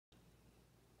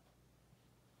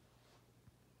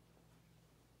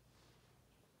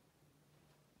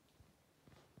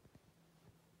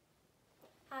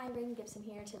Hi, Reagan Gibson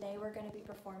here. Today we're going to be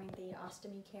performing the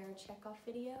Ostomy Care checkoff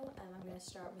video. I'm going to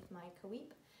start with my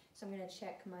COEEP. So I'm going to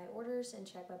check my orders and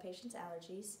check my patient's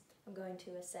allergies. I'm going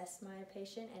to assess my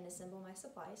patient and assemble my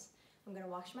supplies. I'm going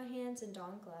to wash my hands and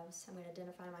don gloves. I'm going to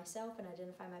identify myself and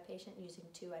identify my patient using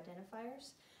 2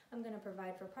 identifiers. I'm going to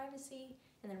provide for privacy,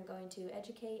 and then I'm going to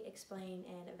educate, explain,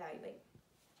 and evaluate.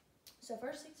 So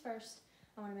first things first,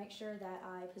 I want to make sure that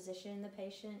I position the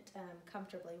patient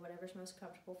comfortably, whatever's most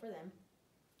comfortable for them.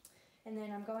 And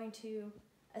then I'm going to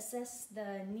assess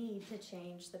the need to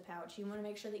change the pouch. You want to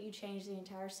make sure that you change the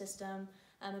entire system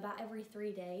about every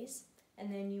 3 days.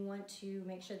 And then you want to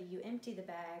make sure that you empty the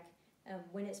bag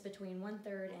when it's between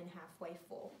 1/3 and halfway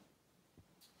full.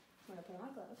 I'm going to put on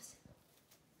my gloves.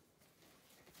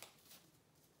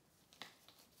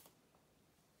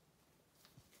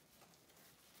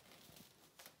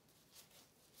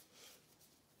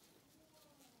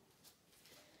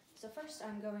 So first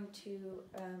I'm going to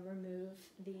remove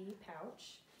the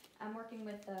pouch. I'm working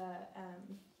with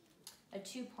a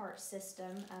 2-part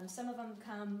system. Some of them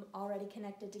come already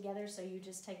connected together, so you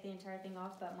just take the entire thing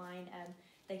off, but mine,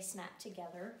 they snap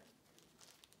together.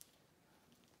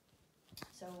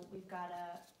 So we've got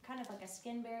a kind of like a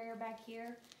skin barrier back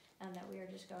here that we are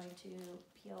just going to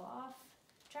peel off.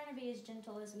 Trying to be as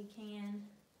gentle as we can.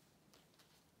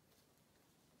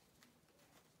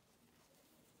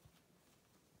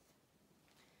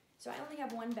 So I only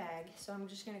have 1 bag, so I'm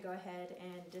just going to go ahead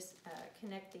and just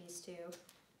connect these 2.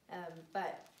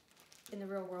 But in the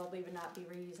real world, we would not be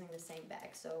reusing the same bag.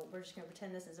 So we're just going to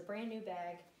pretend this is a brand new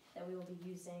bag that we will be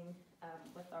using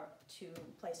to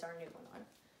place our new one on.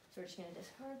 So we're just going to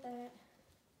discard that.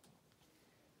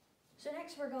 So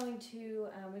next we're going to,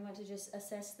 we want to just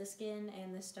assess the skin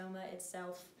and the stoma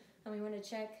itself. And we want to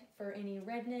check for any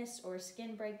redness or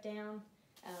skin breakdown.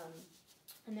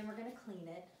 And then we're going to clean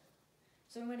it.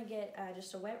 So we want to get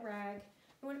just a wet rag.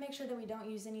 We want to make sure that we don't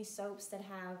use any soaps that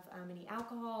have any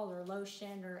alcohol or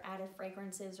lotion or added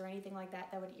fragrances or anything like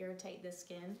that that would irritate the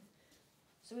skin.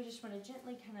 So we just want to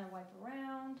gently kind of wipe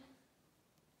around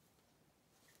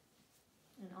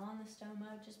and on the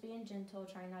stoma, just being gentle,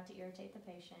 trying not to irritate the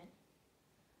patient.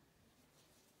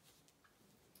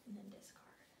 And then discard.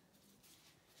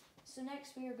 So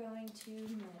next we are going to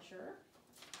measure.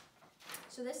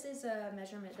 So this is a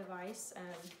measurement device.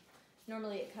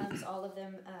 Normally it comes, all of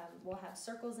them will have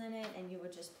circles in it, and you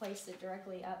would just place it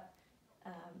directly up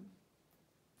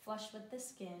flush with the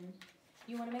skin.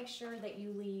 You want to make sure that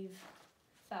you leave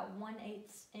about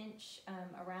 1/8 inch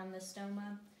around the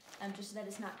stoma, just so that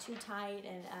it's not too tight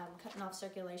and cutting off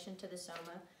circulation to the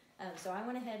stoma. So I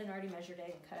went ahead and already measured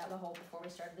it and cut out the hole before we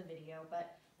started the video,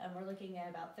 but we're looking at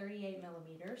about 38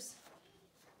 millimeters.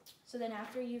 So then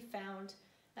after you've found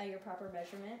your proper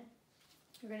measurement,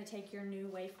 you're going to take your new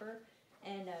wafer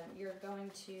and you're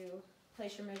going to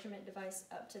place your measurement device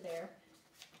up to there.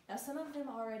 Now some of them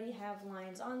already have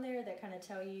lines on there that kind of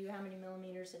tell you how many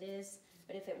millimeters it is,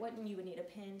 but if it wouldn't, you would need a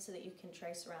pin so that you can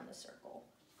trace around the circle.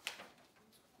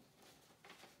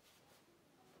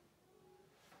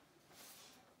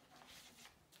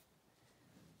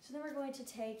 So then we're going to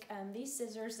take these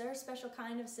scissors. They're a special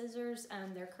kind of scissors.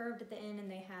 They're curved at the end and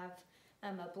they have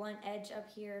a blunt edge up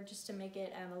here just to make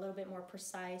it a little bit more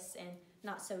precise and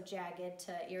not so jagged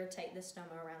to irritate the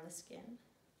stoma around the skin.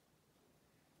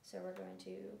 So we're going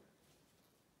to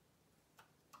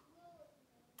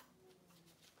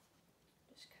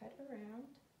just cut around.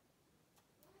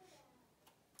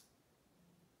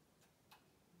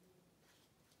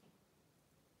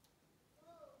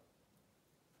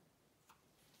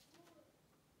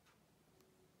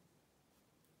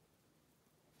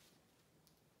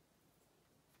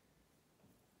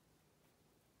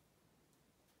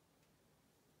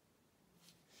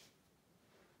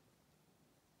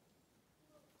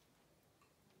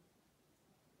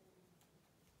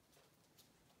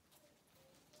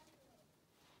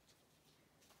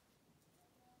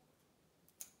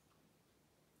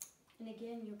 And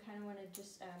again, you kind of want to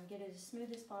just get it as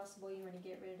smooth as possible. You want to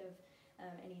get rid of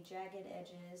any jagged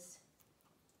edges.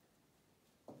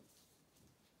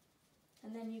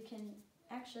 And then you can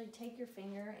actually take your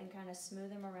finger and kind of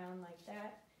smooth them around like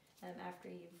that after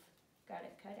you've got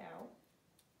it cut out.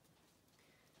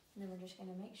 And then we're just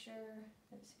going to make sure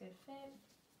that it's a good fit.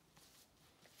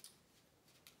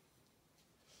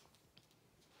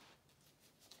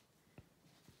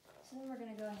 So then we're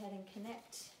going to go ahead and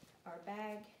connect our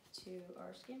bag to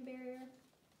our skin barrier.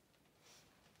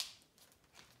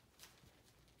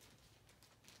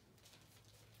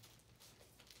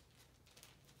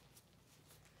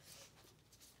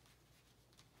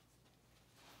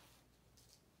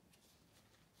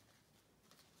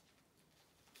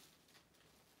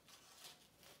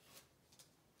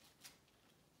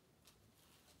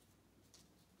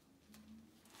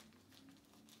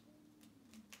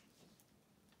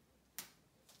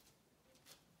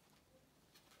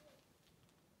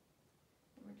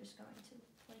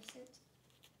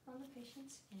 on the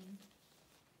patient's skin.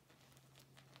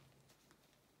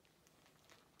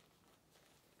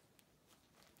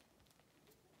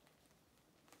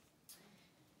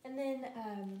 And then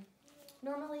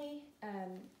normally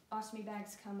ostomy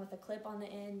bags come with a clip on the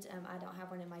end. I don't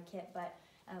have one in my kit, but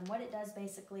what it does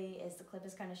basically is the clip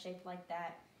is kind of shaped like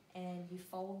that, and you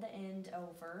fold the end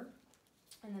over,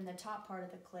 and then the top part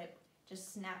of the clip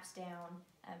just snaps down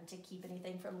to keep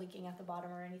anything from leaking out the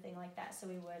bottom or anything like that. So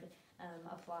we would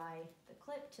apply the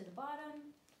clip to the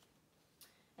bottom,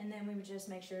 and then we would just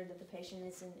make sure that the patient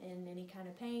isn't in any kind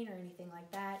of pain or anything like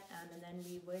that, and then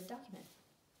we would document.